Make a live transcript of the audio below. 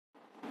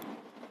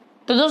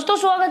तो दोस्तों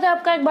स्वागत है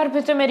आपका एक बार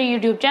फिर से मेरे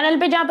YouTube चैनल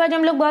पे, जहाँ पे आज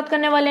हम लोग बात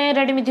करने वाले हैं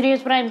Redmi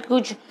 3S Prime के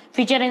कुछ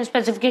फीचर एंड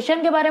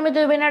स्पेसिफिकेशन के बारे में।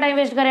 तो बिना टाइम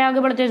वेस्ट करे आगे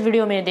बढ़ते इस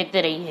वीडियो में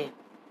देखते रहिए।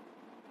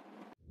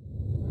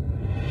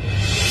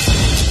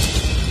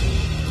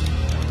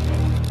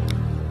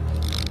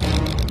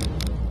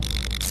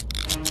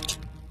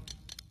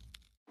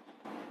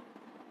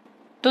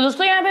 तो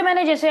दोस्तों यहाँ पे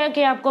मैंने जैसे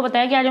कि आपको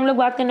बताया कि आज हम लोग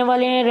बात करने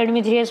वाले हैं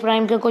Redmi 3S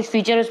Prime के कुछ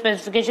फीचर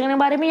स्पेसिफिकेशन के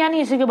बारे में, यानी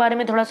इसी के बारे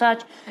में थोड़ा सा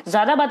आज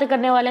ज़्यादा बातें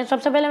करने वाले हैं।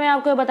 सबसे पहले मैं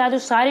आपको बता दूं,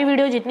 सारी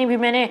वीडियो जितनी भी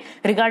मैंने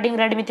रिगार्डिंग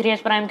Redmi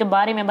 3S Prime के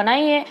बारे में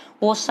बनाई है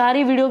वो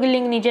सारी वीडियो की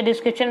लिंक नीचे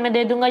डिस्क्रिप्शन में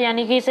दे दूंगा,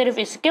 यानी कि सिर्फ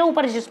इसके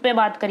ऊपर जिस पे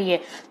बात करिए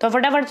तो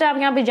फटाफट से आप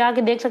यहाँ पे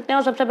जाके देख सकते हैं।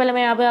 और सबसे पहले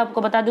मैं यहाँ पे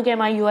आपको बता दूं कि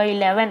MIUI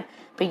 11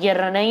 पे ये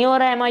रन नहीं हो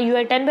रहा है,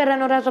 MIUI 10 पे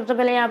रन हो रहा है। सबसे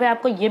पहले यहाँ पे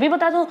आपको ये भी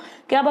बता दूं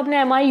कि आप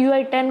अपने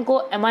MIUI 10 को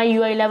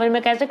MIUI 11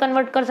 में कैसे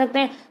कन्वर्ट कर सकते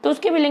हैं, तो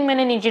उसकी भी लिंक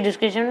मैंने नीचे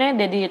डिस्क्रिप्शन में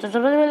दे दी है।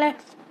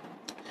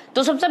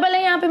 तो सबसे पहले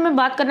यहाँ पे मैं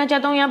बात करना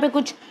चाहता हूँ यहाँ पे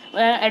कुछ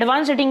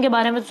एडवांस सेटिंग के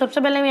बारे में। तो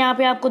सबसे पहले यहाँ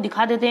पे आपको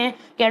दिखा देते हैं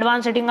कि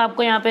एडवांस सेटिंग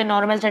आपको यहाँ पे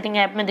नॉर्मल सेटिंग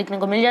ऐप में देखने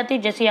को मिल जाती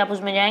है। जैसे ही आप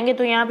उसमें जाएंगे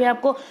तो यहाँ पे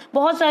आपको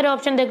बहुत सारे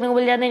ऑप्शन देखने को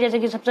मिल जाते हैं। जैसे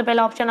कि सबसे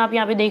पहला ऑप्शन आप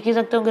यहाँ पे देख ही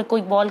सकते हो कि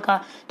क्विक बॉल का।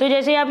 तो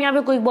जैसे ही आप यहाँ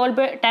पे क्विक बॉल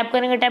पे टैप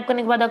करेंगे, टैप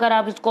करने के बाद अगर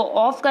आप इसको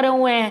ऑफ करे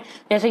हुए हैं,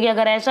 जैसे कि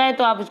अगर ऐसा है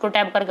तो आप इसको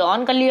टैप करके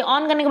ऑन कर लिए।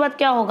 ऑन करने के बाद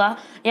क्या होगा,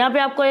 यहाँ पे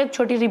आपको एक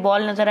छोटी सी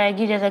बॉल नजर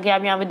आएगी, जैसा कि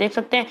आप यहाँ पे देख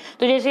सकते हैं।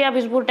 तो जैसे ही आप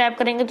इस पर टैप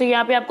करेंगे तो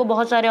यहाँ पे आपको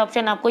बहुत सारे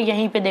ऑप्शन आपको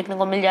यहीं पे देखने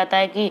को मिल जाता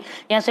है कि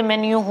यहाँ से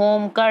menu,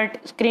 home, cut,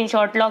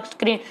 screenshot, lock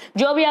screen,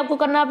 जो भी आपको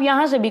करना आप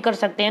यहाँ से भी कर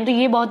सकते हैं। तो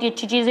ये बहुत ही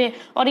अच्छी चीज है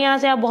और यहाँ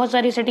से आप बहुत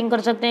सारी सेटिंग कर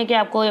सकते हैं कि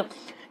आपको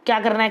क्या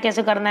करना है,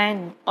 कैसे करना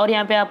है, और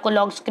यहाँ पे आपको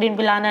लॉक स्क्रीन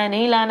पे लाना है,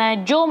 नहीं लाना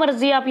है, जो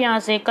मर्जी आप यहाँ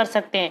से कर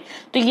सकते हैं।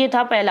 तो ये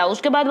था पहला।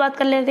 उसके बाद बात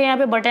कर लेते हैं यहाँ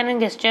पे बटन एंड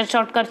गेस्चर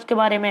शॉर्टकट्स के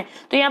बारे में।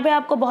 तो यहाँ पे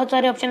आपको बहुत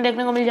सारे ऑप्शन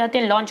देखने को मिल जाते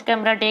हैं। Launch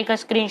camera, take a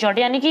screenshot,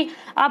 यानी कि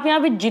आप यहाँ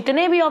पे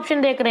जितने भी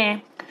ऑप्शन देख रहे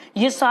हैं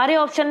ये सारे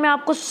ऑप्शन में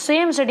आपको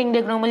सेम सेटिंग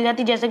देखने को मिल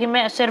जाती है। जैसे कि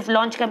मैं सिर्फ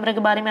लॉन्च कैमरा के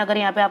बारे में अगर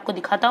यहाँ पे आपको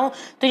दिखाता हूँ,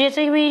 तो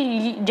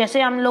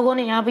जैसे हम लोगों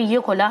ने यहाँ पे ये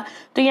खोला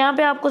तो यहाँ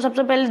पे आपको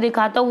सबसे पहले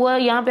दिखाता हुआ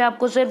यहाँ पे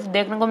आपको सिर्फ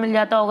देखने को मिल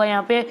जाता होगा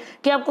यहाँ पे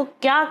कि आपको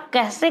क्या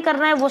कैसे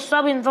करना है, वो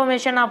सब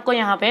इंफॉर्मेशन आपको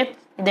यहाँ पे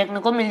देखने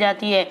को मिल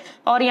जाती है।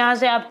 और यहाँ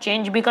से आप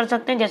चेंज भी कर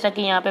सकते हैं जैसा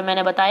कि यहाँ पे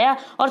मैंने बताया।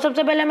 और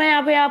सबसे पहले मैं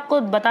यहाँ पे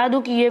आपको बता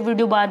दूं कि ये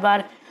वीडियो बार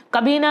बार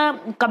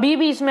कभी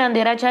भी इसमें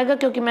अंधेरा छाएगा,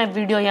 क्योंकि मैं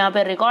वीडियो यहाँ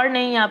पे रिकॉर्ड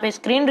नहीं, यहाँ पे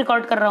स्क्रीन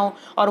रिकॉर्ड कर रहा हूँ।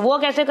 और वो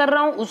कैसे कर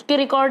रहा हूँ,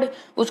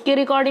 उसकी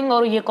रिकॉर्डिंग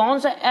और ये कौन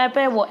सा ऐप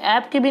है, वो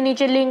ऐप की भी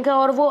नीचे लिंक है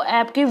और वो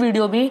ऐप की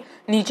वीडियो भी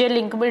नीचे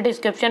लिंक भी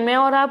डिस्क्रिप्शन में।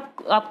 और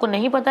आपको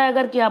नहीं पता है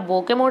अगर कि आप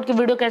बोके मोड की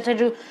वीडियो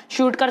कैसे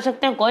शूट कर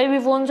सकते हैं कोई भी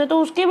फोन से, तो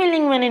उसकी भी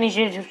लिंक मैंने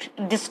नीचे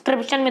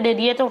डिस्क्रिप्शन में दे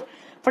दी है। तो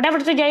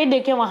फटाफट से जाइए,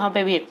 देखिए वहां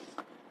पे भी।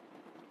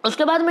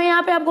 उसके बाद मैं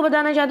यहाँ पे आपको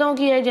बताना चाहता हूँ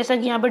कि जैसा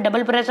कि यहाँ पे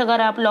डबल प्रेस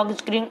अगर आप lock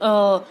screen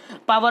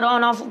power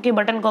on off के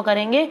बटन को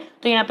करेंगे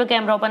तो यहाँ पे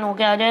कैमरा ओपन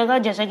होके आ जाएगा।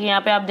 जैसा कि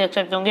यहाँ पे आप देख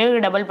सकते होंगे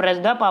double press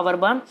the power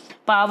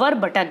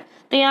button,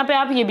 तो यहाँ पे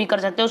आप ये भी कर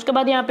सकते हैं। उसके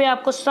बाद यहाँ पे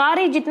आपको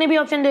सारे जितने भी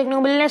ऑप्शन देखने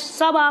को मिल रहे हैं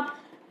सब आप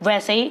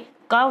वैसे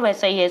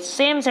ही है,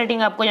 सेम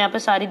सेटिंग आपको यहाँ पे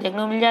सारी देखने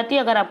को मिल जाती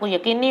है। अगर आपको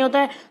यकीन नहीं होता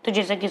है तो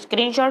जैसे कि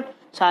स्क्रीनशॉट,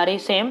 सारे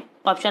सेम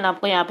ऑप्शन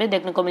आपको यहाँ पे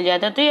देखने को मिल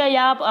जाता है। तो ये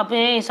आप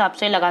अपने हिसाब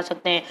से लगा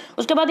सकते हैं।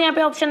 उसके बाद यहाँ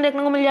पे ऑप्शन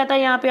देखने को मिल जाता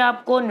है यहाँ पे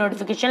आपको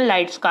नोटिफिकेशन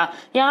लाइट्स का।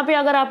 यहाँ पे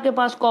अगर आपके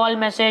पास कॉल,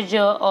 मैसेज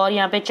और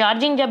यहाँ पे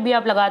चार्जिंग जब भी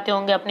आप लगाते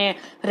होंगे अपने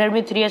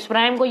Redmi 3S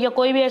Prime को, या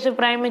कोई भी ऐसे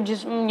प्राइम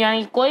में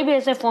यानी कोई भी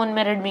ऐसे फोन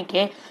में Redmi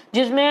के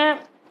जिसमें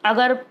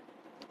अगर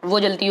वो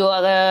जलती हो,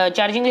 अगर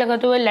चार्जिंग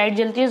लगाते हुए लाइट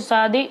जलती है,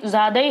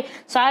 ज्यादा ही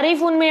सारे ही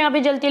फोन में यहाँ पे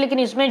जलती है, लेकिन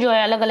इसमें जो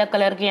है अलग अलग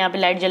कलर की यहाँ पे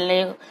लाइट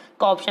जलने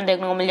का ऑप्शन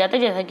देखने को मिल जाता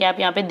है। जैसा कि आप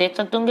यहाँ पे देख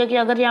सकते होंगे कि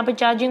अगर यहाँ पे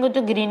चार्जिंग हो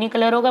तो ग्रीन ही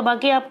कलर होगा।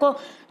 बाकी आपको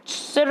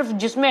सिर्फ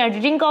जिसमें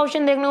एडिटिंग का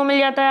ऑप्शन देखने को मिल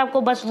जाता है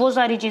आपको, बस वो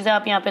सारी चीजें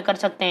आप यहाँ पे कर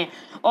सकते हैं।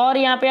 और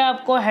यहाँ पे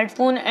आपको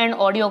हेडफोन एंड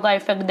ऑडियो का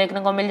इफेक्ट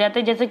देखने को मिल जाता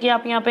है। जैसे कि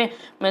आप यहाँ पे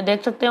मैं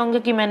देख सकते होंगे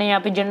कि मैंने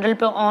यहाँ पे जनरल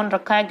पे ऑन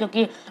रखा है,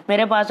 क्योंकि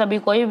मेरे पास अभी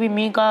कोई भी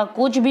मी का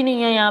कुछ भी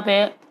नहीं है यहाँ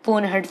पे,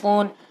 फोन,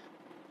 हेडफोन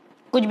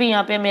कुछ भी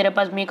यहाँ पे मेरे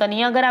पास मी का नहीं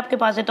है। अगर आपके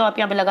पास है तो आप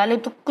यहाँ पे लगा ले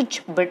तो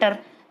कुछ बेटर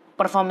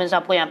परफॉर्मेंस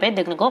आपको यहाँ पे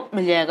देखने को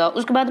मिल जाएगा।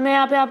 उसके बाद में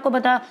यहाँ पे आपको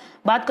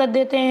बात कर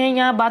लेते हैं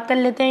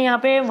यहाँ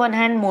पे वन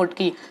हैंड मोड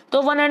की।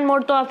 तो वन हैंड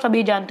मोड तो आप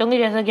सभी जानते होंगे,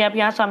 जैसा कि आप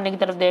यहाँ सामने की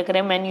तरफ देख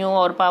रहे हैं, मेन्यू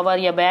और पावर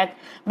या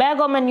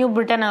बैक और मेन्यू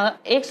बटन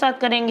एक साथ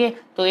करेंगे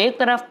तो एक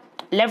तरफ,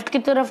 लेफ्ट की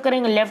तरफ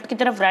करेंगे लेफ्ट की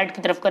तरफ, राइट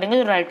की तरफ करेंगे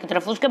तो राइट की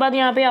तरफ। उसके बाद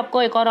यहाँ पे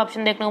आपको एक और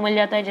ऑप्शन देखने को मिल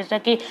जाता है, जैसा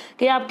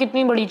कि आप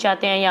कितनी बड़ी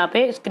चाहते हैं यहाँ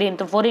पे स्क्रीन,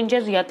 तो 4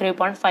 इंचेस या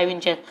 3.5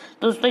 इंचेस।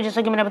 तो दोस्तों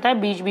जैसा कि मैंने बताया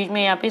बीच बीच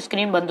में यहाँ पे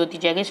स्क्रीन बंद होती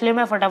जाएगी, इसलिए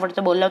मैं फटाफट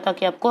से बोल रहा हूँ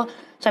ताकि आपको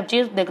सब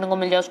चीज देखने को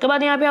मिल जाए। उसके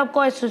बाद यहाँ पे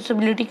आपको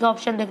एक्सेसिबिलिटी का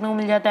ऑप्शन देखने को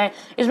मिल जाता है।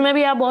 इसमें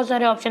भी आप बहुत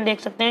सारे ऑप्शन देख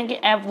सकते हैं कि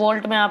ऐप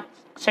वॉल्ट में आप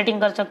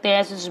सेटिंग कर सकते हैं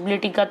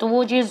एक्सेसिबिलिटी का, तो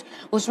वो चीज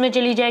उसमें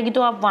चली जाएगी,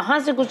 तो आप वहां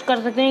से कुछ कर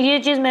सकते हैं। ये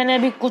चीज मैंने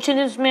अभी कुछ दिन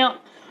इसमें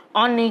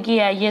ऑन नहीं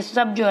किया है, ये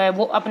सब जो है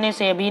वो अपने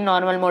से अभी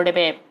नॉर्मल मोड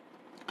पे है,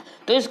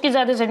 तो इसकी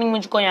ज्यादा सेटिंग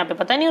मुझको यहाँ पे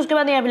पता नहीं। उसके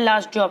बाद यहाँ पे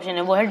लास्ट जो ऑप्शन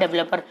है वो है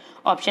डेवलपर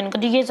ऑप्शन का।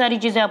 तो ये सारी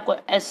चीजें आपको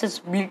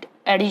एक्सेसिबिलिटी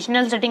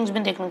एडिशनल सेटिंग्स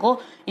में देखने को,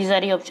 ये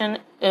सारी ऑप्शन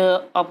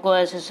आपको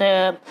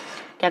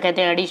क्या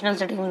कहते हैं एडिशनल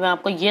सेटिंग्स में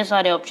आपको ये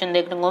सारे ऑप्शन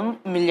देखने को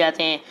मिल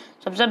जाते हैं।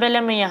 सबसे पहले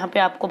मैं यहाँ पे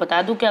आपको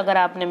बता दूं कि अगर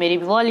आपने मेरी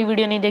वो वाली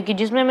वीडियो नहीं देखी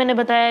जिसमें मैंने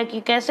बताया कि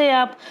कैसे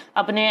आप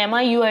अपने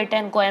MIUI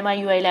 10 को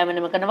MIUI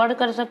 11 में कन्वर्ट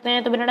कर सकते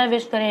हैं, तो बिना टाइम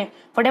वेस्ट करें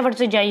फटाफट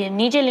से जाइए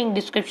नीचे लिंक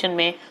डिस्क्रिप्शन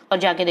में और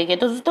जाके देखिए।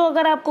 तो दोस्तों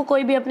अगर आपको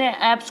कोई भी अपने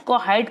ऐप्स को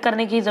हाइड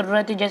करने की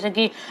ज़रूरत है, जैसे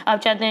कि आप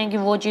चाहते हैं कि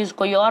वो चीज़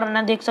कोई और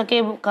ना देख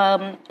सके,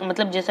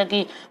 मतलब जैसा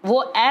कि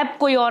वो ऐप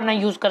कोई और ना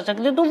यूज़ कर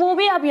सकते, तो वो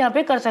भी आप यहाँ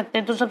पे कर सकते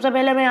हैं। तो सबसे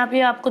पहले मैं यहाँ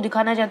पे आपको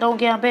दिखाना चाहता हूँ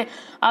कि यहाँ पे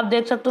आप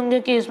देख सकते होंगे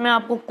कि इसमें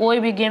आपको कोई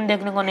भी गेम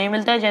देखने को नहीं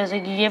मिलता है। जैसे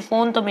कि ये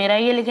फ़ोन तो मेरा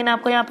ही है, लेकिन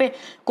आपको यहाँ पे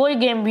कोई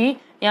गेम भी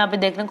यहाँ पे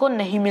देखने को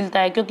नहीं मिलता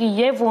है क्योंकि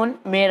ये फ़ोन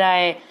मेरा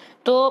है।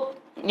 तो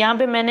यहाँ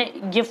पे मैंने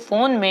ये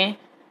फ़ोन में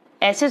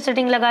ऐसे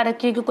सेटिंग लगा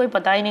रखी है कि कोई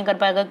पता ही नहीं कर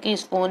पाएगा कि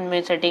इस फ़ोन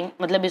में सेटिंग,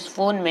 मतलब इस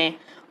फ़ोन में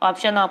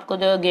ऑप्शन आपको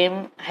जो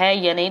गेम है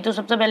या नहीं। तो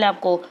सबसे पहले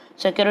आपको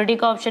सिक्योरिटी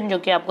का ऑप्शन जो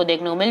कि आपको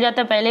देखने को मिल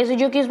जाता है पहले से,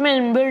 जो कि इसमें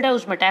इनबिल्ट है,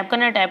 उसमें टैप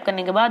करना है। टैप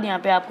करने के बाद यहाँ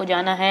पे आपको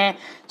जाना है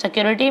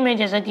सिक्योरिटी में,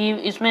 जैसा कि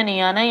इसमें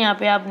नहीं आना है, यहाँ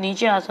पे आप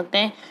नीचे आ सकते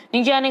हैं।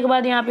 नीचे आने के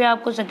बाद यहाँ पे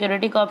आपको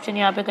सिक्योरिटी का ऑप्शन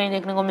यहाँ पे कहीं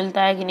देखने को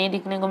मिलता है कि नहीं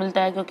देखने को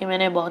मिलता है, क्योंकि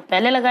मैंने बहुत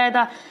पहले लगाया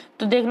था।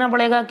 तो देखना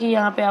पड़ेगा कि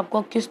यहाँ पे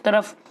आपको किस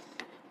तरफ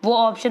वो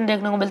ऑप्शन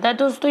देखने को मिलता है।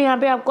 तो दोस्तों यहाँ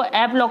पे आपको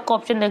ऐप लॉक का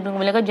ऑप्शन देखने को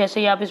मिलेगा। जैसे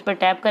ही आप इस पर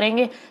टैप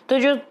करेंगे तो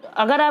जो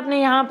अगर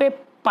आपने यहाँ पे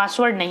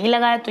पासवर्ड नहीं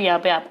लगाया तो यहाँ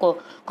पे आपको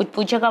कुछ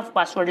पूछेगा,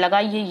 पासवर्ड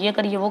लगाइए, ये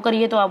करिए, वो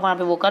करिए, तो आप वहाँ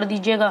पे वो कर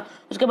दीजिएगा।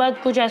 उसके बाद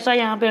कुछ ऐसा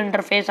यहाँ पे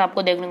इंटरफेस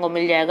आपको देखने को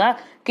मिल जाएगा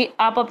कि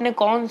आप अपने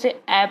कौन से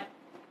ऐप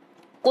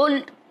को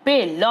पे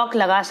लॉक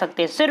लगा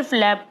सकते हैं, सिर्फ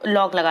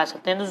लॉक लगा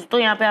सकते हैं। दोस्तों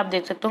यहाँ पे आप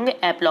देख सकते होंगे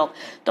ऐप लॉक,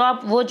 तो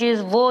आप वो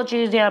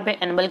चीज़ यहाँ पे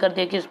एनेबल कर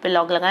दिए कि इस पे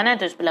लॉक लगाना है,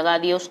 तो इस पे लगा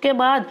दिए। उसके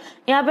बाद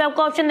यहाँ पे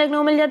आपको ऑप्शन देखने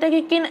को मिल जाता है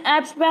कि किन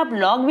ऐप्स पे आप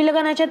लॉक भी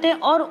लगाना चाहते हैं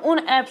और उन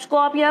ऐप्स को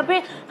आप यहाँ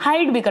पे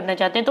हाइड भी करना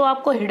चाहते हैं, तो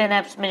आपको हिडन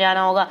ऐप्स में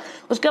जाना होगा।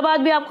 उसके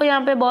बाद भी आपको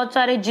यहाँ पे बहुत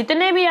सारे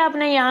जितने भी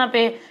आपने यहाँ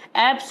पे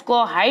ऐप्स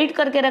को हाइड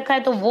करके रखा है,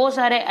 तो वो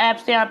सारे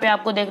ऐप्स यहाँ पे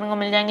आपको देखने को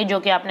मिल जाएंगे जो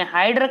कि आपने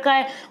हाइड रखा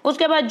है।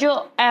 उसके बाद जो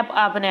ऐप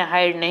आपने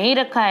हाइड नहीं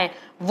रखा है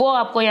वो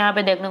आपको यहाँ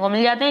पे देखने को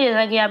मिल जाते हैं।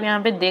 जैसा कि आप यहाँ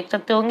पे देख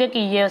सकते होंगे कि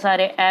ये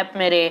सारे ऐप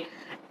मेरे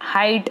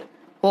हाइड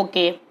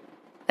होके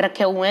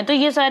रखे हुए हैं। तो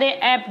ये सारे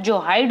ऐप जो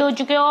हाइड हो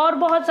चुके हैं और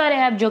बहुत सारे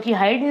ऐप जो कि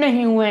हाइड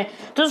नहीं हुए हैं।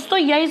 तो दोस्तों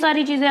यही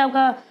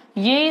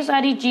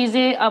सारी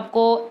चीजें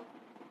आपको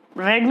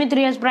Redmi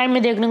 3S Prime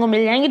में देखने को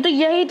मिल जाएंगी। तो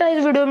यही था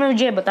इस वीडियो में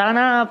मुझे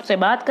बताना, आपसे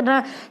बात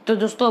करना। तो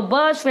दोस्तों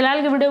बस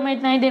फिलहाल की वीडियो में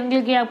इतना ही। देखने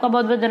के लिए आपका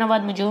बहुत बहुत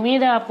धन्यवाद। मुझे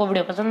उम्मीद है आपको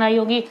वीडियो पसंद आई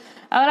होगी।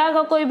 अगर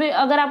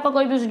आपका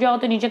कोई भी सुझाव हो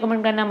तो नीचे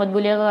कमेंट करना मत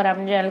भूलिएगा। अगर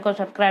आपने चैनल को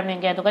सब्सक्राइब नहीं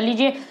किया तो कर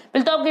लीजिए।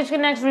 मिलता हूँ आपके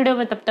नेक्स्ट वीडियो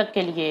में, तब तक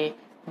के लिए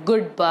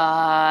गुड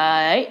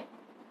बाय।